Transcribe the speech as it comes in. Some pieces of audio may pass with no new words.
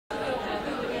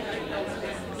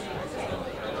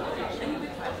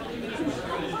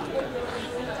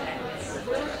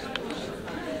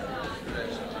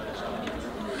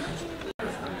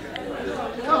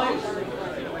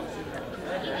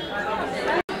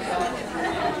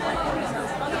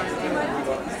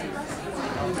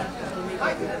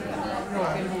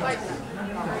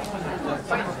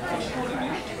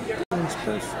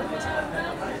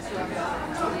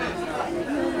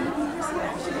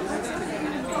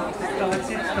let's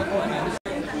see the body.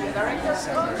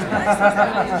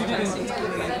 You didn't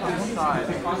decide.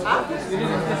 You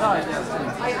didn't decide.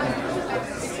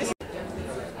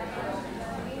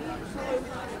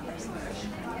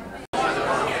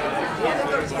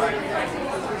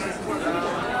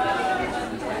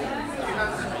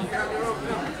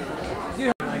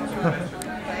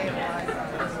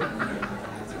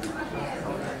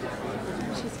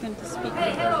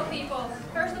 Hey, hello people.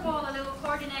 First of all, a little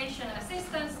coordination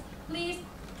assistance. Please,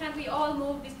 can we all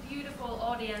move this beautiful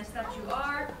audience that you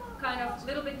are kind of a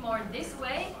little bit more this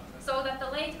way so that the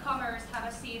latecomers have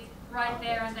a seat right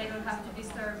there and they don't have to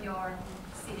disturb your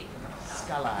sitting.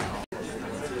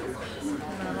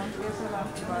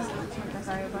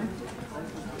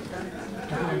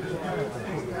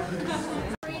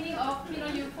 Screening of Kino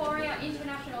Euphoria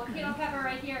International Kino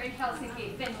Cabaret here in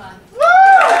Helsinki, Finland.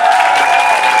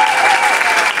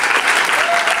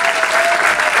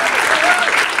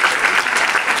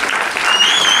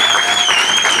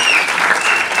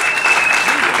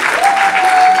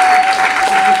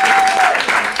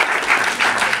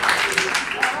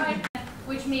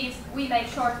 We make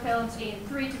short films in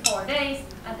 3 to 4 days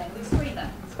and then we screen them.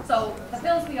 So the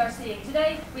films we are seeing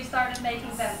today, we started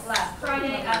making them last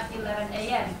Friday at 11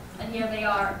 AM and here they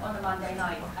are on a Monday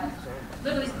night at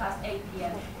little bit past 8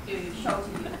 PM to show to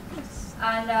you.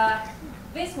 And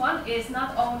this one is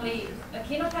not only a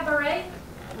Kino Cabaret,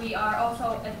 we are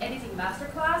also an editing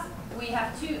masterclass. We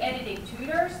have 2 editing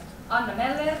tutors, Anna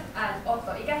Meller and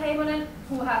Otto Ikäheimonen,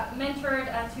 who have mentored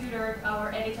and tutored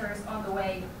our editors on the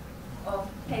way of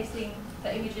tasting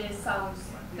the images, sounds,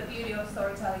 the beauty of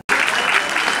storytelling.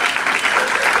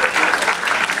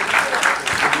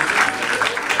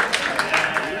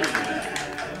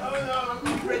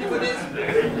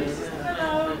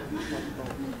 Hello,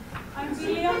 I'm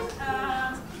Julia.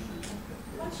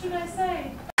 What should I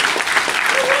say?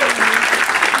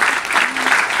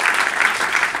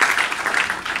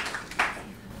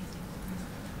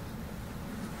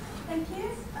 Thank you.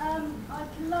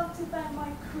 I'd love to thank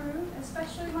my crew,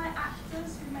 especially my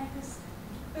actors who make this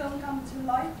film come to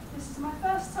life. This is my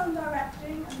first time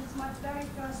directing and it's my very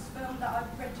first film that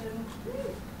I've written.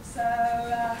 So,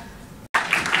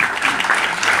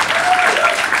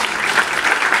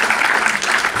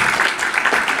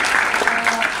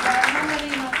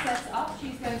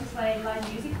 she's going to play live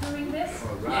music during this.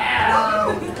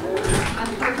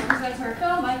 I'm going to present her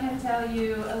film. I can tell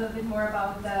you a little bit more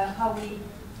about how we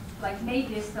made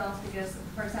these films because,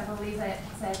 for example, Lisa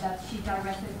said that she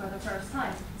directed for the first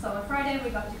time. So on Friday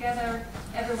we got together,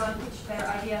 everyone pitched their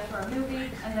idea for a movie,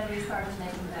 and then we started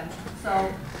making them.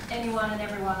 So anyone and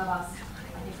every one of us,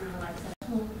 I think we would like to.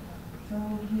 So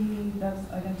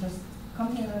I can just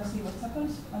come here and see what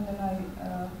happens, and then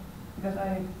because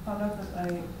I found out that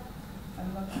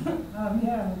I'm not I'm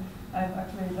here, and I've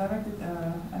actually directed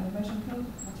an animation film,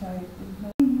 which I didn't know.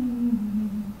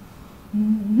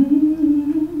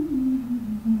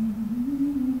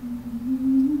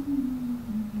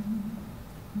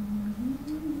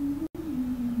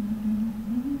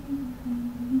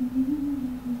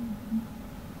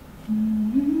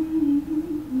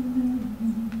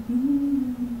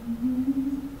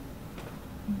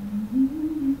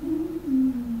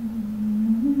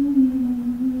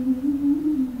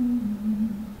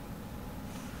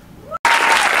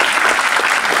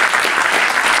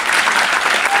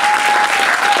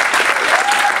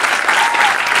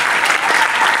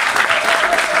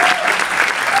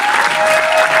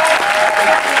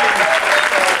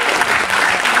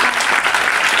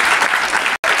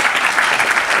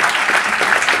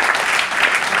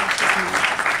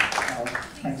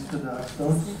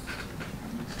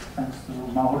 Thanks to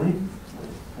Mauri,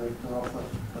 director of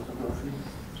photography.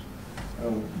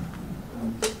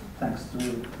 Thanks to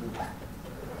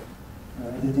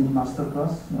editing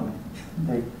masterclass.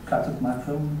 They cut my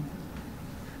film.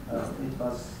 It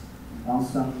was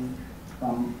awesome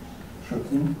from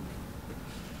shooting.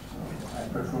 So I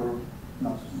prefer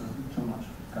not too much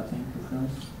cutting the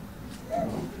films.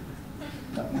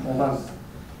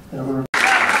 There were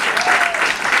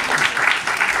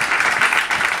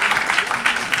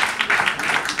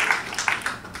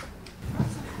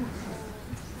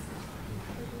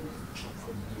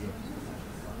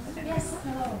Yes,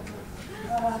 hello.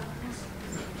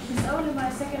 It's only my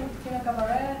second Kino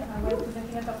Cabaret. I went to the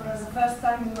Kino Cabaret the first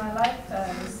time in my life.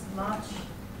 This March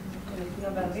in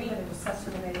Kino Belville. It was such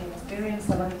an amazing experience.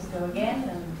 I wanted to go again,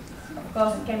 and of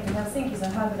course it came to Helsinki, so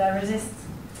how could I resist?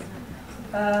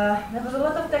 There was a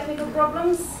lot of technical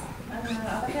problems and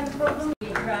other kind of problems. We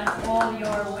grant all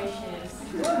your wishes.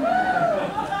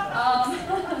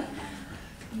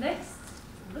 Next,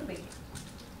 Ludwig.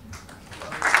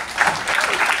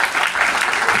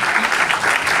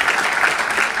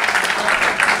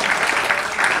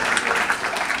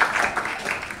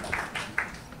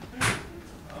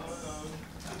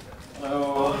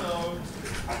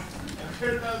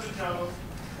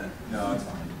 No, it's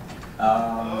fine.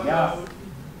 Yeah.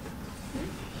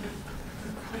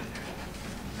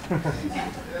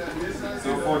 So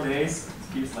 4 days, it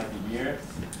feels like a year.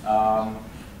 I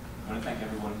want to thank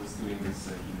everyone who's doing this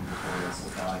Kino Euphoria so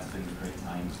far. It's been a great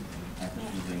time. I have the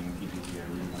feeling people here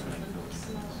really want to make films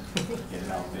and get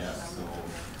it out there. So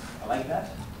I like that.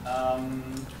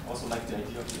 Also like the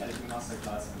idea of the editing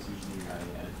masterclass, because usually I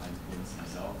edit my films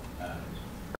myself.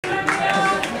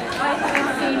 I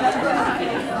haven't seen that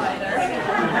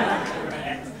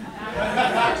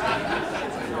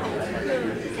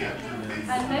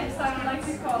And next I would like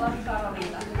to call up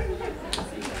Carolina.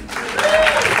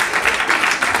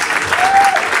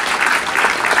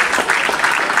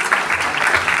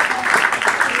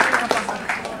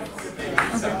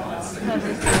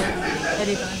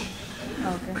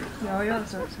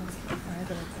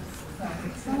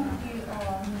 Thank you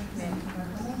all for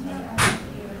coming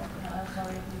here. I'm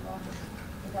sorry people.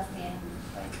 It has been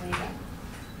quite weird.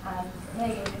 And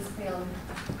making this film,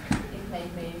 it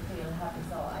made me feel happy,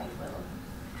 so I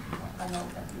know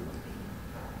that you will be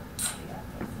happy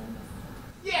after seeing this.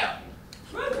 Yeah!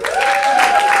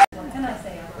 What can I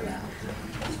say after that?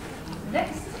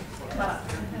 Next, Mara.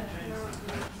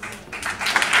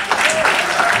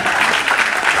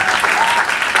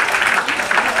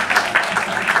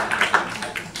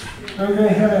 Okay,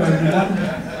 hello everyone.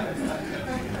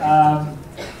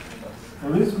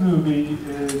 Well, this movie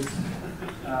is,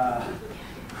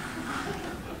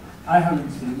 I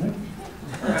haven't seen it.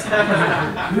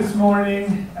 This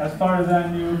morning, as far as I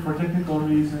knew, for technical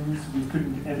reasons, we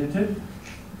couldn't edit it.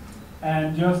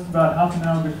 And just about half an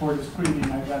hour before the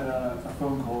screening, I got a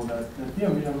phone call that yeah,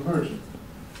 we have a version.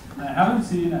 And I haven't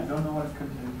seen, I don't know what it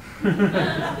contains.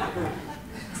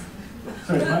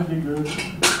 So it might be good.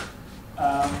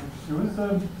 It was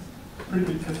a pretty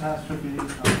big catastrophe. I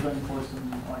was going for some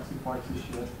artsy-fartsy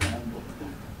shit. And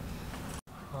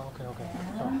okay.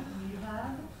 And you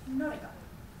have Norika.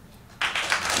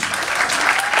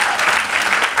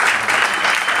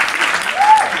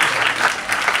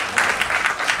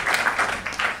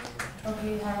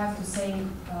 Okay, I have to say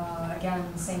again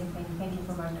the same thing. Thank you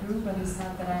for my crew, but it's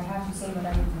not that I have to say, but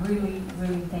I really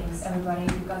thanks everybody,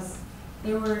 because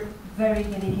they were very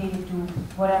dedicated to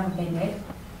whatever they did.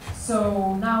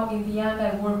 So now in the end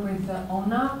I work with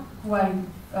Onna, who I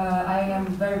am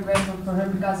very grateful for her,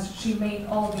 because she made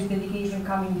all this dedication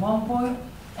come in one point,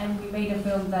 and we made a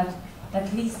film that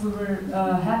at least we were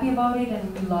happy about it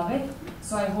and we love it.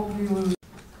 So I hope you will.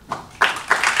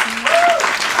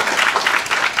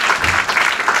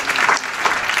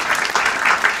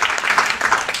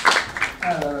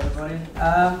 Hello everybody.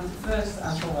 First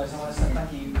and foremost, I want to say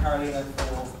thank you, Carolina,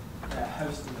 for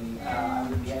hosting me. I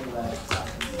wouldn't be able to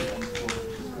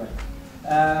which is great. I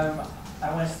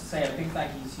want to say a big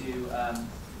thank you to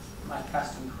my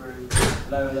cast and crew,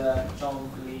 Lola, John,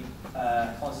 Philippe,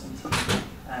 Constantine,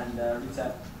 and Rita,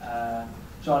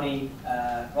 Johnny,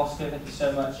 Roscoe, thank you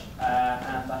so much,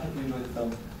 and I hope you enjoy the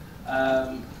film.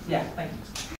 Yeah, thank you.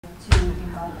 To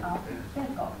invite up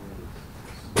Pelko.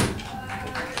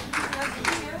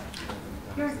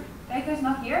 Pelko's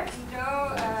not here? No,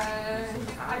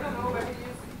 I don't know where he is.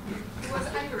 He was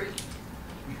angry.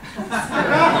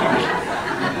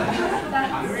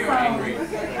 Hungry or angry?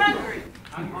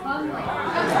 Hungry.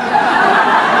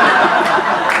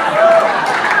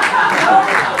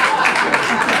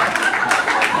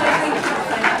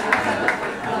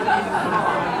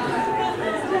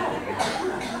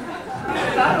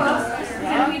 Carlos,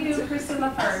 can we do Priscilla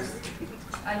first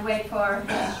and wait for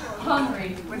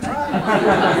hungry?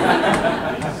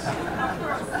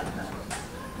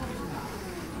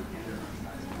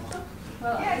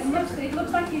 Well, it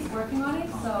looks like he's working on it,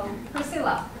 so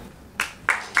Priscilla.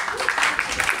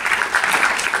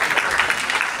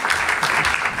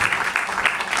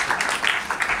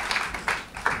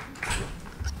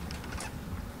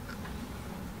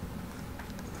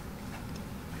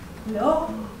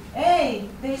 Hello? Hey,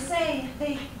 they say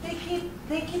they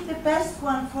keep the best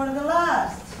one for the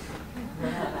last.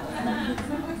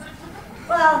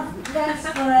 Well, thanks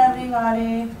for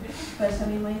everybody,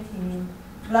 especially my team.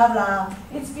 Blah blah.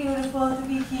 It's beautiful to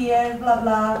be here. Blah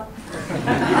blah.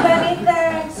 Many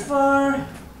thanks for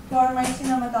my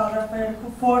cinematographer who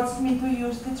forced me to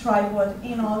use the tripod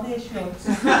in all the shots.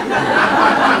 But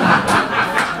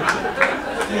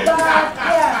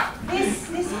yeah, this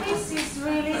piece is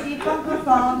really deep and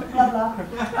profound. Blah blah.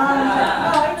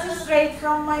 No, it's straight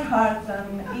from my heart,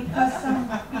 and it has some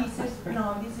pieces.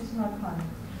 No, this is not funny.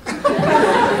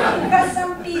 It has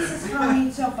some pieces from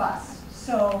each of us.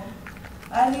 So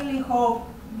I really hope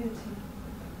you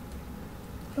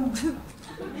too.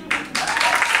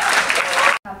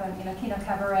 Happened in a Kino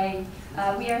cabaret.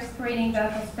 We are screening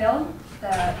Berkel's film,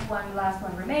 the last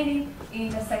one remaining, in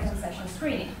the second session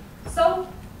screening. So,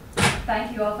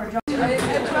 thank you all for joining. I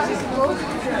tried to go to the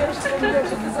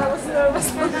because I was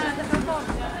nervous. All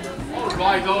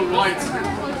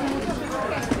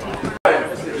right.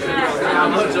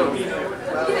 I'm not joking. No,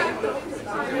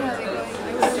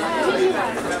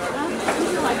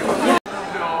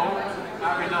 I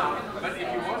mean, but if you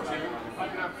want to, if I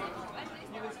can have fun,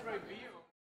 you can spray beer.